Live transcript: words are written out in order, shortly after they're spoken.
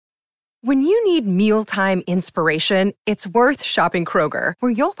When you need mealtime inspiration, it's worth shopping Kroger,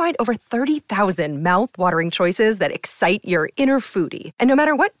 where you'll find over 30,000 mouth-watering choices that excite your inner foodie. And no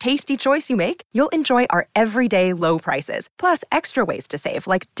matter what tasty choice you make, you'll enjoy our everyday low prices, plus extra ways to save,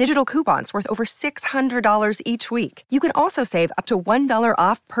 like digital coupons worth over $600 each week. You can also save up to $1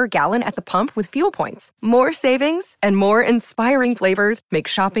 off per gallon at the pump with fuel points. More savings and more inspiring flavors make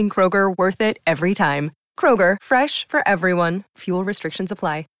shopping Kroger worth it every time. Kroger, fresh for everyone. Fuel restrictions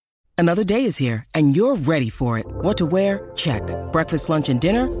apply. Another day is here, and you're ready for it. What to wear? Check. Breakfast, lunch, and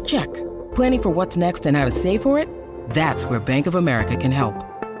dinner? Check. Planning for what's next and how to save for it? That's where Bank of America can help.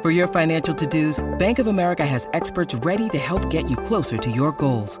 For your financial to-dos, Bank of America has experts ready to help get you closer to your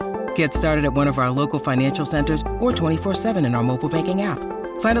goals. Get started at one of our local financial centers or 24/7 in our mobile banking app.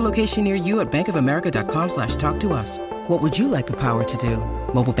 Find a location near you at bankofamerica.com/talktous. What would you like the power to do?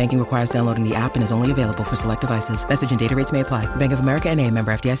 Mobile banking requires downloading the app and is only available for select devices. Message and data rates may apply. Bank of America N.A.,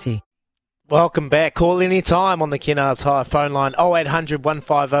 member FDIC. Welcome back. Call any time on the Kennards Hire phone line 0800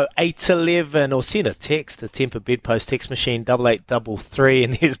 150 811 or send a text to Temper Bedpost text machine 8833,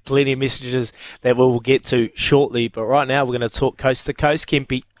 and there's plenty of messages that we will get to shortly. But right now we're going to talk coast to coast,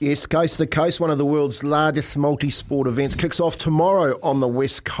 Kempy. Yes, Coast to Coast, one of the world's largest multi-sport events, kicks off tomorrow on the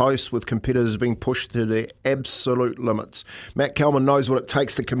West Coast with competitors being pushed to their absolute limits. Matt Kelman knows what it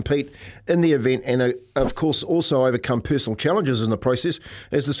takes to compete in the event and, of course, also overcome personal challenges in the process,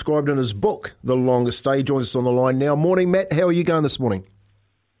 as described in his book, The Longest Day. He joins us on the line now. Morning, Matt. How are you going this morning?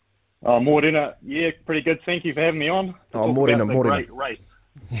 Morning. Yeah, pretty good. Thank you for having me on. Morning. Great race.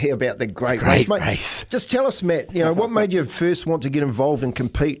 Yeah, about the great race, mate. Just tell us, Matt, what made you first want to get involved and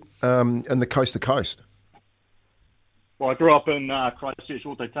compete in the Coast to Coast? Well, I grew up in Christchurch,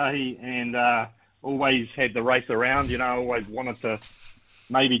 Ōtautahi, and always had the race around. Always wanted to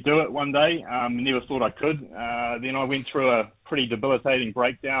maybe do it one day. Never thought I could. Then I went through a pretty debilitating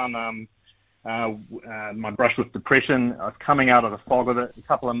breakdown. My brush with depression. I was coming out of the fog of it. A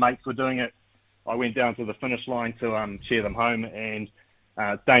couple of mates were doing it. I went down to the finish line to cheer them home, and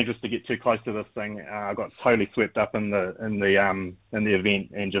it's dangerous to get too close to this thing. I got totally swept up in the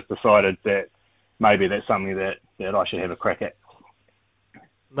event, and just decided that maybe that's something that I should have a crack at.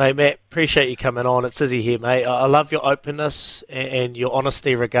 Mate, Matt, appreciate you coming on. It's Izzy here, mate. I love your openness and your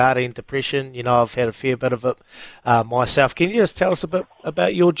honesty regarding depression. I've had a fair bit of it myself. Can you just tell us a bit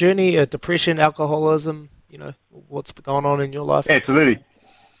about your journey, depression, alcoholism, what's going on in your life? Absolutely.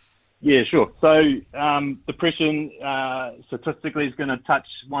 Yeah, sure. So depression statistically is going to touch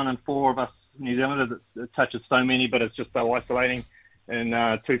 1 in 4 of us New Zealanders. It touches so many, but it's just so isolating. In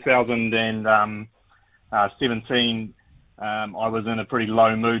 2017, I was in a pretty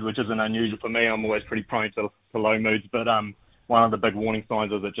low mood, which isn't unusual for me. I'm always pretty prone to low moods, but one of the big warning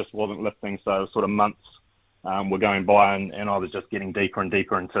signs is it just wasn't lifting. So sort of months were going by, and I was just getting deeper and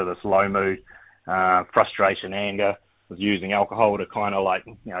deeper into this low mood, frustration, anger. I was using alcohol to kind of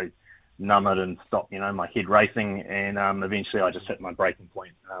numb it and stop, my head racing, and eventually I just hit my breaking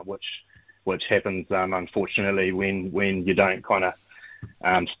point, which happens unfortunately when you don't kind of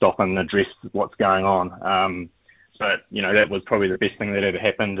stop and address what's going on. But that was probably the best thing that ever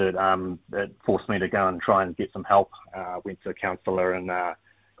happened. It forced me to go and try and get some help. Went to a counsellor and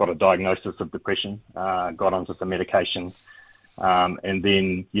got a diagnosis of depression. Got onto some medication. And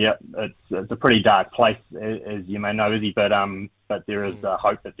then, it's a pretty dark place, as you may know, Izzy, but there is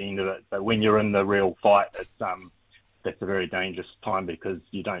hope at the end of it. But when you're in the real fight, that's a very dangerous time because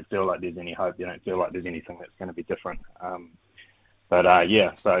you don't feel like there's any hope. You don't feel like there's anything that's going to be different. So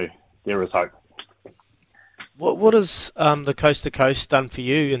there is hope. What has the Coast to Coast done for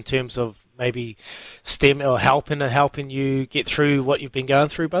you in terms of maybe STEM or helping you get through what you've been going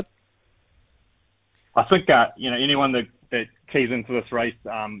through, bud? I think anyone that keys into this race,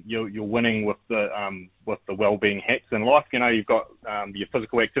 you're winning with the well-being hacks in life. You've got your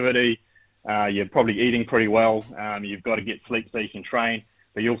physical activity, you're probably eating pretty well, you've got to get sleep so you can train,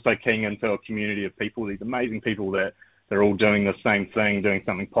 but you're also keying into a community of people, these amazing people that they're all doing the same thing, doing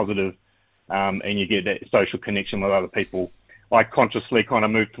something positive, and you get that social connection with other people. I consciously kind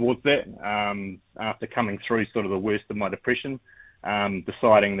of moved towards that after coming through sort of the worst of my depression,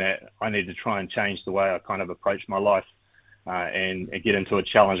 deciding that I need to try and change the way I kind of approach my life and get into a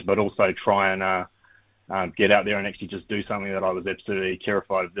challenge, but also try and get out there and actually just do something that I was absolutely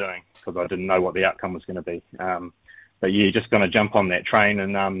terrified of doing because I didn't know what the outcome was going to be. But yeah, just going to jump on that train.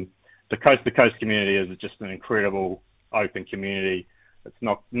 And the Coast to Coast community is just an incredible open community. It's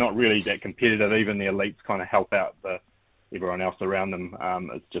not really that competitive. Even the elites kind of help out everyone else around them.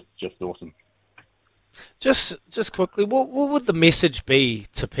 It's just awesome. Just quickly, what would the message be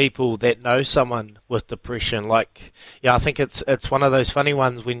to people that know someone with depression? Like, I think it's one of those funny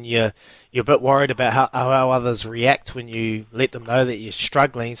ones when you're a bit worried about how others react when you let them know that you're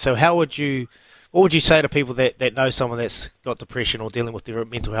struggling. So what would you say to people that know someone that's got depression or dealing with their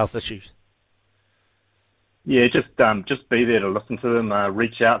mental health issues? Yeah, just be there to listen to them,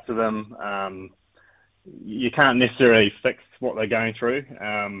 reach out to them. You can't necessarily fix what they're going through,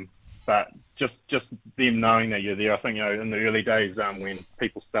 but just them knowing that you're there. I think, in the early days, when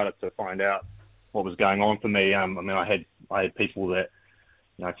people started to find out what was going on for me, I had people that,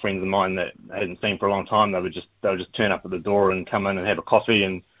 friends of mine that I hadn't seen for a long time. They would just turn up at the door and come in and have a coffee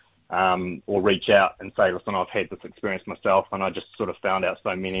and or reach out and say, listen, I've had this experience myself, and I just sort of found out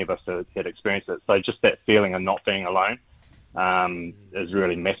so many of us had experienced it. So just that feeling of not being alone is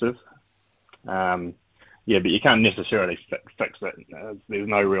really massive. But you can't necessarily fix it. There's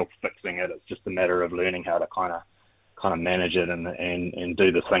no real fixing it. It's just a matter of learning how to kind of manage it and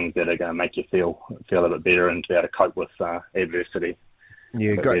do the things that are going to make you feel a bit better and to be able to cope with adversity.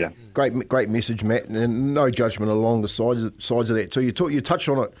 Yeah, great message, Matt, and no judgment along the sides of that too. You touched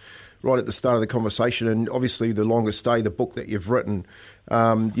on it right at the start of the conversation, and obviously The Longest Stay, the book that you've written,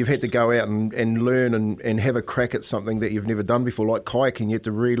 you've had to go out and learn and have a crack at something that you've never done before, like kayaking. You had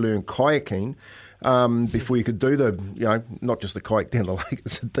to relearn kayaking before you could do not just the kayak down the lake.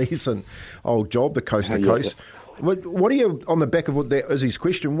 It's a decent old job, the coast to coast. What do you, on the back of that Izzy's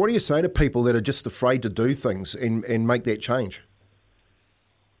question, what do you say to people that are just afraid to do things and make that change?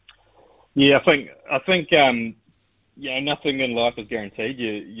 Yeah, I think nothing in life is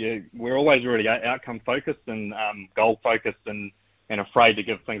guaranteed. We're always really outcome focused and goal focused and afraid to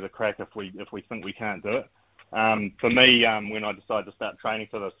give things a crack if we think we can't do it. For me, when I decided to start training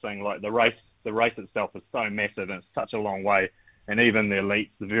for this thing, like the race itself is so massive and it's such a long way, and even the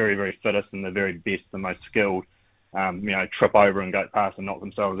elites, the very, very fittest and the very best, the most skilled, trip over and go past and knock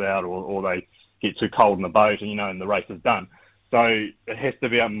themselves out, or they get too cold in the boat and the race is done. So it has to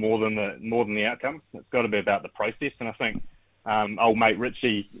be about more than the outcome. It's got to be about the process. And I think old mate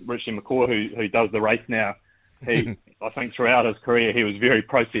Richie McCaw, who does the race now, I think throughout his career he was very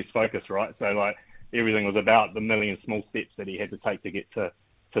process focused, right? So like everything was about the million small steps that he had to take to get to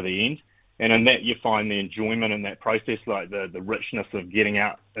the end. And in that you find the enjoyment in that process, like the richness of getting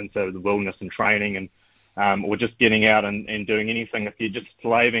out into the wilderness and training and or just getting out and doing anything. If you're just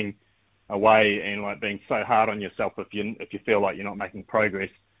slaving away and like being so hard on yourself if you feel like you're not making progress,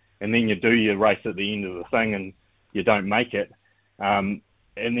 and then you do your race at the end of the thing and you don't make it, and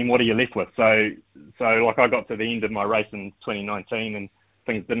then what are you left with? So like I got to the end of my race in 2019 and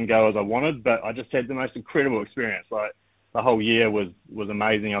things didn't go as I wanted, but I just had the most incredible experience. Like the whole year was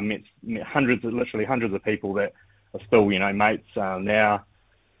amazing. I met literally hundreds of people that are still mates now,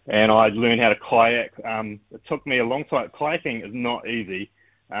 and I learned how to kayak. It took me a long time. Kayaking is not easy.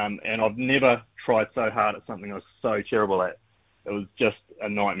 And I've never tried so hard at something I was so terrible at. It was just a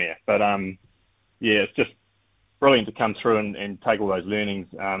nightmare. But, it's just brilliant to come through and take all those learnings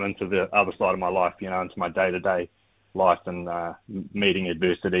into the other side of my life, into my day-to-day life and meeting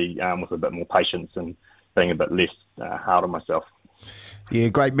adversity with a bit more patience and being a bit less hard on myself. Yeah,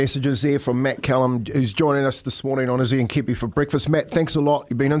 great messages there from Matt Callum, who's joining us this morning on Izzy and Kepi for breakfast. Matt, thanks a lot.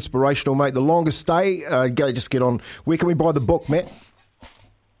 You've been inspirational, mate. The Longest Stay. Just get on. Where can we buy the book, Matt?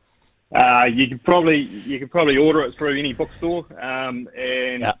 You could probably order it through any bookstore, and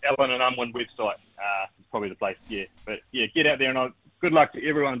Allen and Unwin website is probably the place. Yeah, but yeah, get out there and good luck to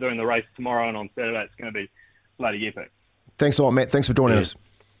everyone doing the race tomorrow and on Saturday. It's going to be bloody epic. Thanks a lot, Matt. Thanks for joining us.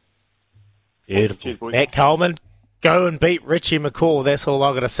 Beautiful. Cheers, Matt Coleman, go and beat Richie McCaw. That's all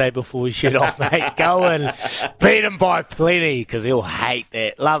I'm going to say before we shoot off, mate. Go and beat him by plenty because he'll hate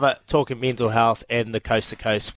that. Love it. Talking mental health and the coast to coast.